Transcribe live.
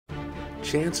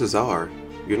chances are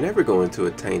you're never going to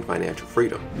attain financial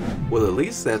freedom. Well, at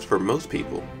least that's for most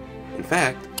people. In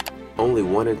fact, only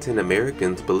 1 in 10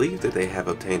 Americans believe that they have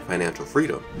obtained financial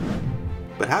freedom.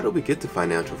 But how do we get to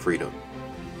financial freedom?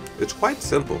 It's quite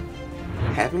simple.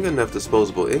 Having enough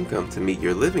disposable income to meet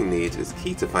your living needs is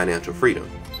key to financial freedom.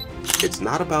 It's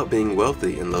not about being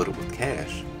wealthy and loaded with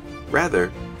cash.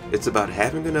 Rather, it's about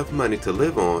having enough money to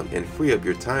live on and free up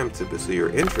your time to pursue your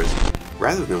interests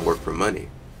rather than work for money.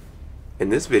 In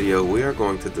this video, we are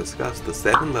going to discuss the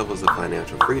 7 levels of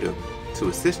financial freedom to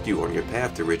assist you on your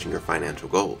path to reaching your financial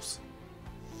goals.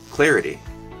 Clarity.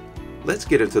 Let's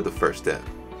get into the first step.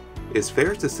 It's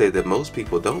fair to say that most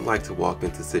people don't like to walk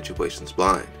into situations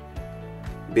blind.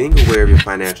 Being aware of your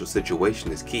financial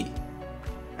situation is key.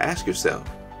 Ask yourself,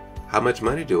 how much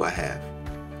money do I have?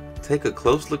 Take a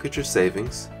close look at your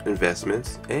savings,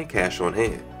 investments, and cash on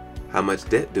hand. How much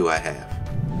debt do I have?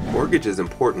 Mortgage is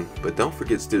important, but don't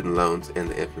forget student loans and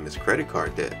the infamous credit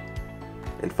card debt.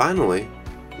 And finally,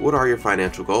 what are your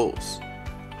financial goals?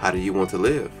 How do you want to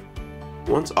live?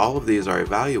 Once all of these are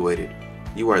evaluated,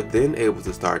 you are then able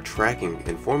to start tracking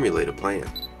and formulate a plan.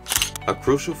 A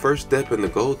crucial first step in the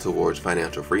goal towards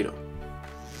financial freedom.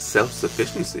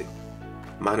 Self-sufficiency.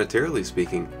 Monetarily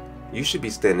speaking, you should be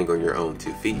standing on your own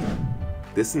 2 feet.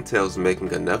 This entails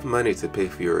making enough money to pay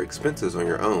for your expenses on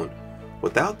your own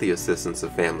without the assistance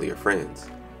of family or friends.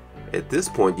 At this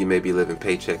point, you may be living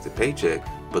paycheck to paycheck,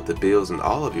 but the bills and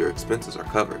all of your expenses are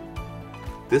covered.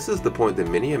 This is the point that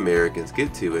many Americans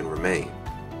get to and remain.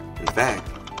 In fact,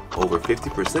 over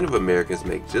 50% of Americans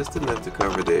make just enough to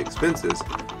cover their expenses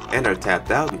and are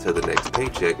tapped out until the next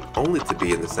paycheck, only to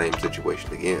be in the same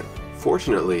situation again.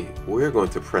 Fortunately, we are going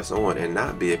to press on and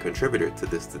not be a contributor to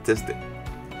this statistic.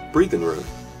 Breathing room.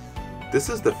 This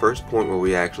is the first point where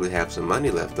we actually have some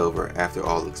money left over after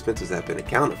all expenses have been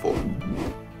accounted for.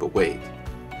 But wait,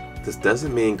 this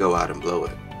doesn't mean go out and blow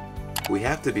it. We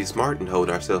have to be smart and hold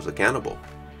ourselves accountable.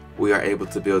 We are able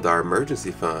to build our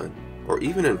emergency fund or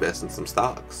even invest in some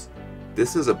stocks.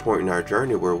 This is a point in our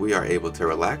journey where we are able to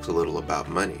relax a little about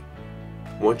money.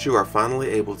 Once you are finally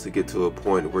able to get to a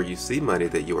point where you see money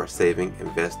that you are saving,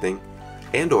 investing,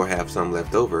 and or have some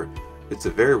left over, it's a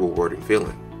very rewarding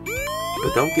feeling.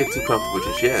 But don't get too comfortable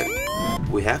just yet.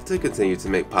 We have to continue to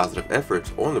make positive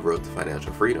efforts on the road to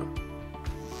financial freedom.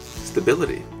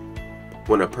 Stability.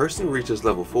 When a person reaches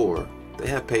level 4, they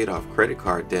have paid off credit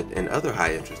card debt and other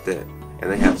high interest debt,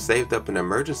 and they have saved up an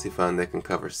emergency fund that can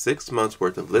cover 6 months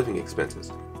worth of living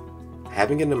expenses.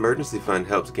 Having an emergency fund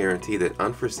helps guarantee that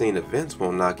unforeseen events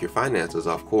won't knock your finances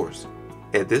off course.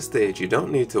 At this stage, you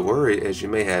don't need to worry as you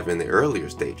may have in the earlier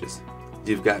stages.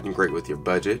 You've gotten great with your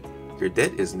budget, your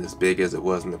debt isn't as big as it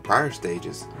was in the prior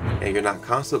stages, and you're not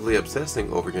constantly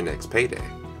obsessing over your next payday.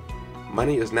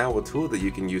 Money is now a tool that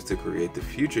you can use to create the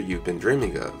future you've been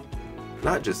dreaming of,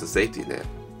 not just a safety net.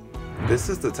 This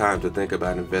is the time to think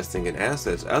about investing in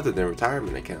assets other than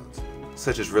retirement accounts,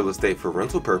 such as real estate for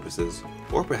rental purposes,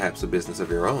 or perhaps a business of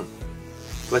your own.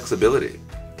 Flexibility.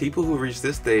 People who reach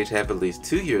this stage have at least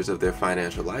 2 years of their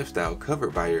financial lifestyle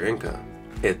covered by your income.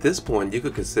 At this point, you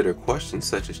could consider questions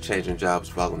such as changing jobs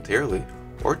voluntarily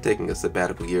or taking a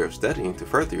sabbatical year of studying to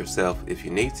further yourself if you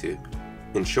need to.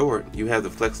 In short, you have the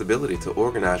flexibility to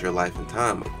organize your life and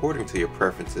time according to your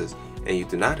preferences, and you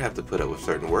do not have to put up with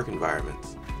certain work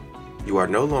environments. You are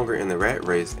no longer in the rat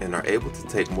race and are able to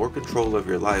take more control of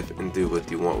your life and do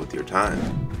what you want with your time.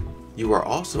 You are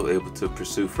also able to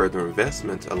pursue further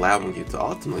investments, allowing you to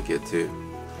ultimately get to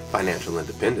financial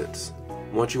independence.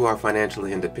 Once you are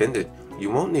financially independent,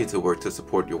 you won't need to work to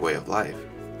support your way of life.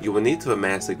 You will need to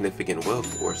amass significant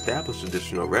wealth or establish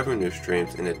additional revenue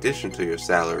streams in addition to your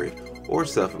salary or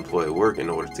self-employed work in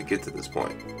order to get to this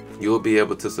point. You will be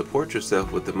able to support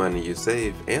yourself with the money you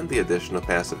save and the additional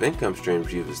passive income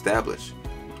streams you've established.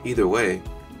 Either way,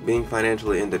 being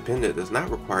financially independent does not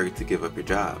require you to give up your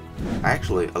job.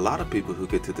 Actually, a lot of people who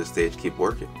get to this stage keep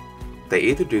working. They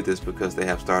either do this because they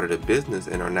have started a business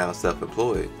and are now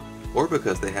self-employed, or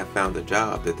because they have found a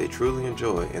job that they truly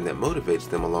enjoy and that motivates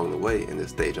them along the way in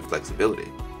this stage of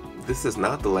flexibility. This is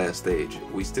not the last stage.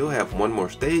 We still have one more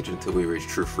stage until we reach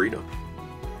true freedom.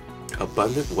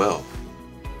 Abundant wealth.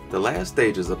 The last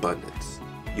stage is abundance.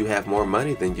 You have more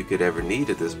money than you could ever need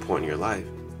at this point in your life,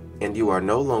 and you are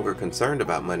no longer concerned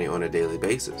about money on a daily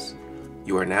basis.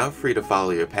 You are now free to follow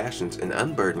your passions and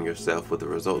unburden yourself with the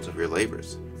results of your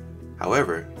labors.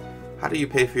 However, how do you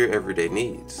pay for your everyday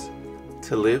needs?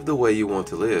 To live the way you want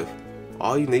to live,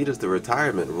 all you need is the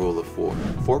retirement rule of 4.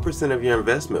 4% of your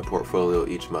investment portfolio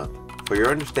each month. For your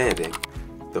understanding,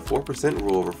 the 4%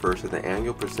 rule refers to the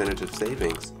annual percentage of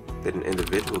savings that an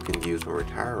individual can use when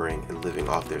retiring and living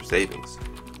off their savings.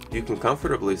 You can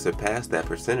comfortably surpass that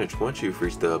percentage once you've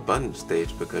reached the abundance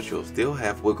stage because you'll still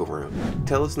have wiggle room.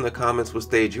 Tell us in the comments what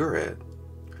stage you're at.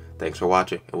 Thanks for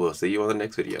watching, and we'll see you on the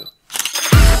next video.